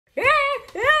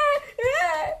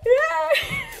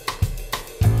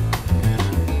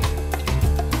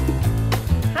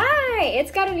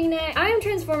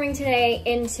transforming today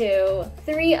into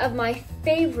 3 of my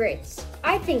favorites,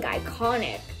 I think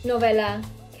iconic novela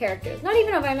characters. Not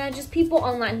even novela, just people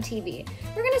on Latin TV.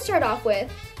 We're gonna start off with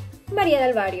Maria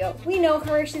del Barrio. We know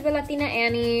her, she's the Latina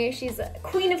Annie, she's a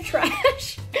queen of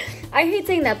trash. I hate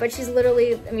saying that, but she's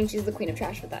literally, I mean, she's the queen of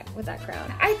trash with that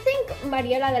crown. I think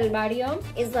Maria del Barrio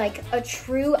is like a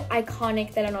true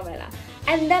iconic telenovela.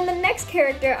 And then the next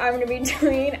character I'm gonna be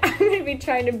doing, I'm gonna be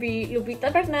trying to be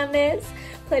Lupita Fernandez,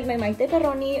 played by Maite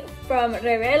Perroni from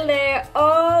Rebelde.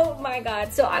 Oh my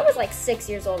God. So I was like 6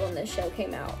 years old when this show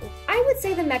came out. I would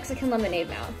say the Mexican lemonade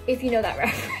mouth, if you know that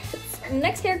reference. The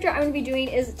next character I'm gonna be doing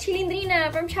is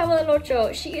Chilindrina from Chavo del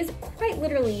Ocho. She is quite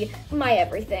literally my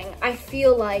everything. I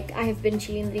feel like I have been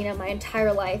Chilindrina my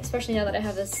entire life, especially now that I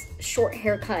have this short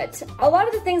haircut. A lot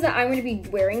of the things that I'm gonna be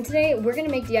wearing today, we're gonna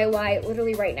make DIY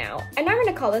literally right now. And I'm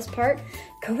gonna call this part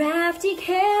Crafty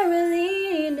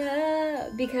Carolina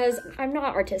because I'm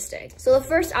not artistic. So the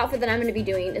first outfit that I'm gonna be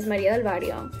doing is Maria del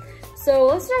Barrio. So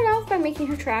let's start off by making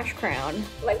her trash crown.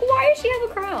 Like, why does she have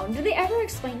a crown? Do they ever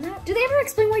explain that? Do they ever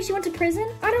explain why she went to prison?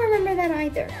 I don't remember that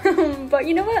either. But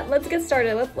you know what? Let's get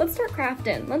started. Let's start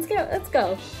crafting. Let's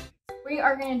go. We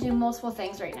are gonna do multiple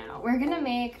things right now. We're gonna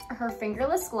make her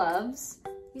fingerless gloves.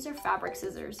 These are fabric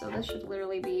scissors, so this should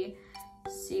literally be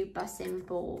super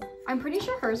simple. I'm pretty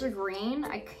sure hers are green.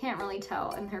 I can't really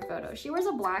tell in her photo. She wears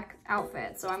a black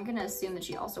outfit, so I'm gonna assume that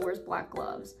she also wears black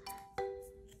gloves.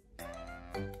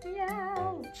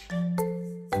 Ouch.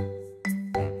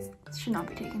 This should not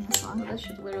be taking this long. This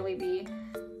should literally be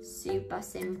super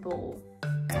simple.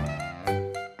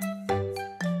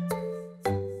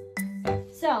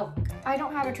 So, I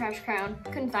don't have a trash crown.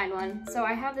 Couldn't find one. So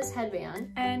I have this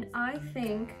headband, and I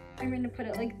think I'm gonna put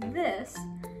it like this,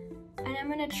 and I'm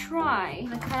gonna try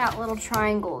to cut out little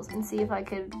triangles and see if I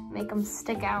could make them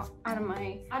stick out of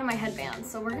my headband.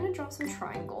 So we're gonna draw some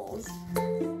triangles.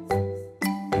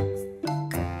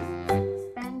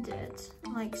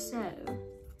 Like so,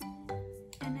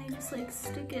 and I just like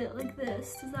stick it like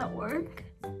this. Does that work?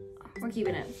 We're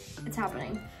keeping it. It's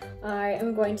happening. I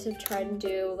am going to try to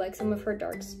do like some of her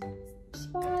dark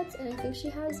spots, and I think she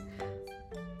has,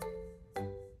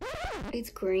 it's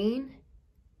green.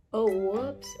 Oh,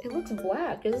 whoops. It looks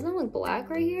black. Does it not look black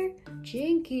right here?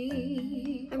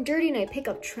 Jinky. I'm dirty and I pick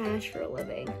up trash for a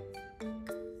living.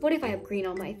 What if I have green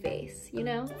on my face, you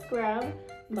know? Let's grab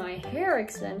my hair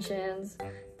extensions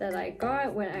that I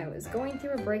got when I was going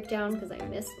through a breakdown because I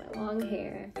missed my long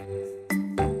hair.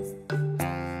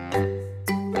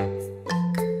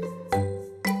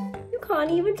 You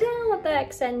can't even tell with the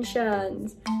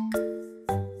extensions.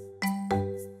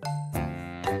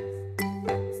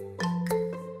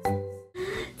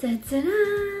 Ta-da!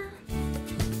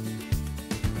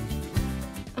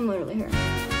 I'm literally here.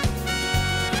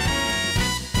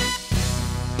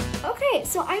 Okay,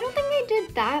 so I don't think I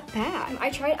did that bad. I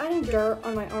tried adding dirt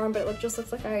on my arm, but it just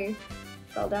looks like I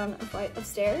fell down a flight of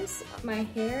stairs. My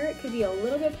hair could be a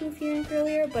little bit poofier and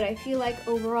curlier, but I feel like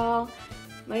overall,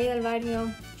 Maria del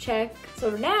Barrio, check. So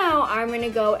now I'm gonna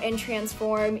go and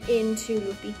transform into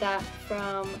Lupita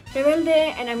from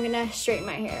Rebelde, and I'm gonna straighten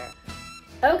my hair.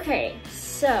 Okay,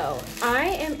 so I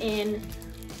am in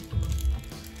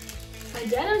a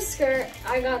denim skirt.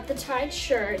 I got the tied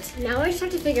shirt. Now I just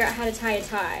have to figure out how to tie a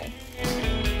tie.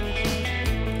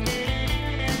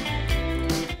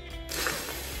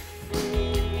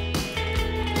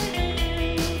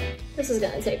 This is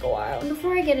gonna take a while. And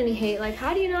before I get any hate, like,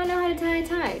 how do you not know how to tie a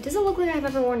tie? It doesn't look like I've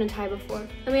ever worn a tie before.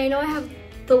 I mean, I know I have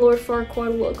the Lord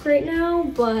Farquaad look right now,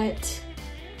 but...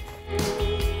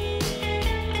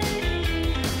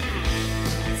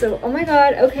 So, oh my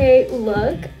God, okay,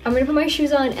 look. I'm gonna put my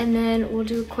shoes on and then we'll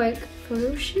do a quick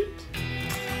photo shoot.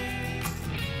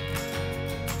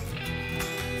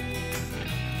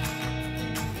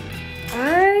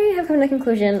 I have come to the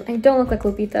conclusion, I don't look like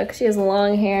Lupita because she has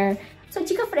long hair. Soy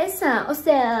chica fresa, o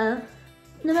sea,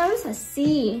 no me hables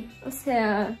así, o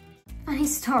sea. Funny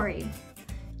story.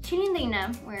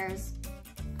 Chilindrina wears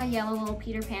a yellow little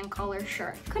Peter Pan collared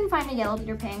shirt. Couldn't find a yellow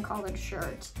Peter Pan collared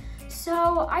shirt.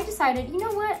 So I decided, you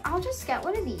know what, I'll just get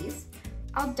one of these.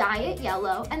 I'll dye it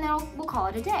yellow and then we'll call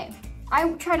it a day.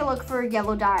 I tried to look for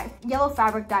yellow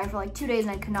fabric dye for like 2 days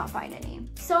and I could not find any.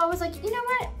 So I was like, you know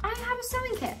what, I have a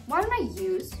sewing kit. Why don't I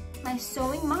use my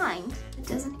sewing mind, it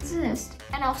doesn't exist,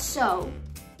 and I'll sew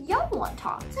yellow on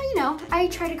top. So, you know, I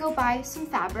tried to go buy some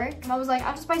fabric and I was like,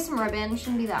 I'll just buy some ribbon,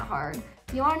 shouldn't be that hard.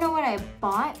 You wanna know what I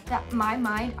bought that my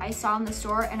mind I saw in the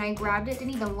store and I grabbed it,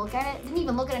 didn't even look at it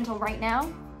until right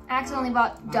now? I accidentally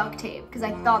bought duct tape because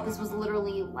I thought this was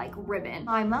literally like ribbon.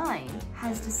 My mind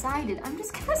has decided I'm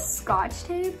just gonna scotch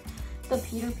tape the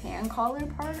Peter Pan collar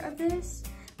part of this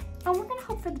and we're gonna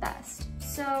hope for the best.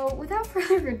 So without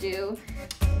further ado,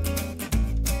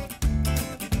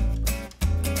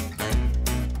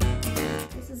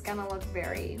 this is gonna look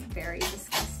very, very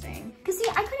disgusting. Cause see,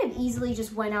 I could have easily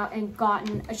just went out and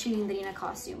gotten a Chilindrina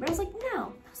costume, but I was like,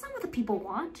 no, that's not what the people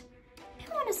want.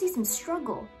 People want to see some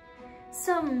struggle,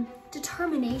 some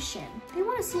determination. They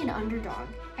want to see an underdog.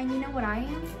 And you know what I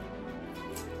am?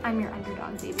 I'm your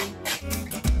underdog, baby.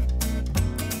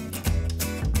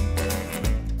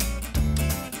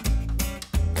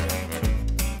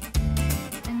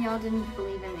 And y'all didn't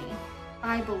believe in me.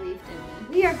 I believed in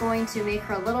me. We are going to make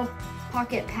her a little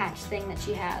pocket patch thing that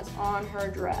she has on her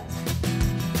dress.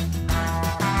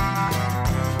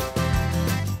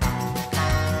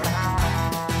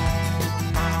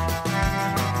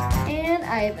 And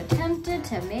I have attempted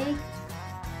to make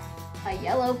a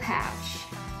yellow patch.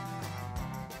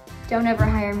 Don't ever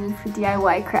hire me for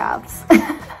DIY crafts.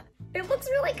 It looks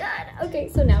really good. Okay,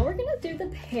 so now we're gonna do the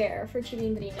pear for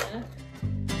Chilindrina.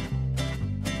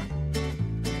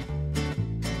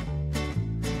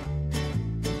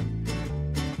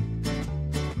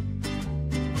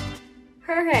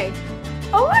 Hooray.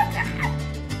 Oh my god!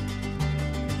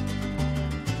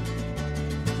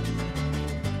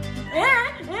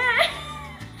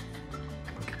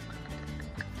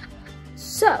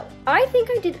 So, I think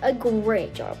I did a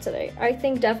great job today. I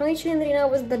think definitely Chilindrina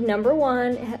was the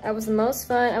 #1. It was the most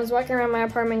fun. I was walking around my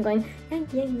apartment going,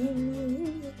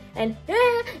 and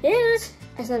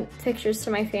I sent pictures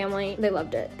to my family. They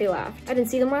loved it. They laughed. I didn't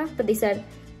see them laugh, but they said,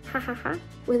 ha ha ha,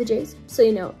 with the J's. So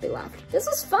you know, they laughed. This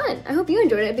was fun. I hope you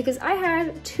enjoyed it because I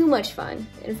had too much fun,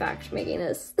 in fact, making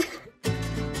this.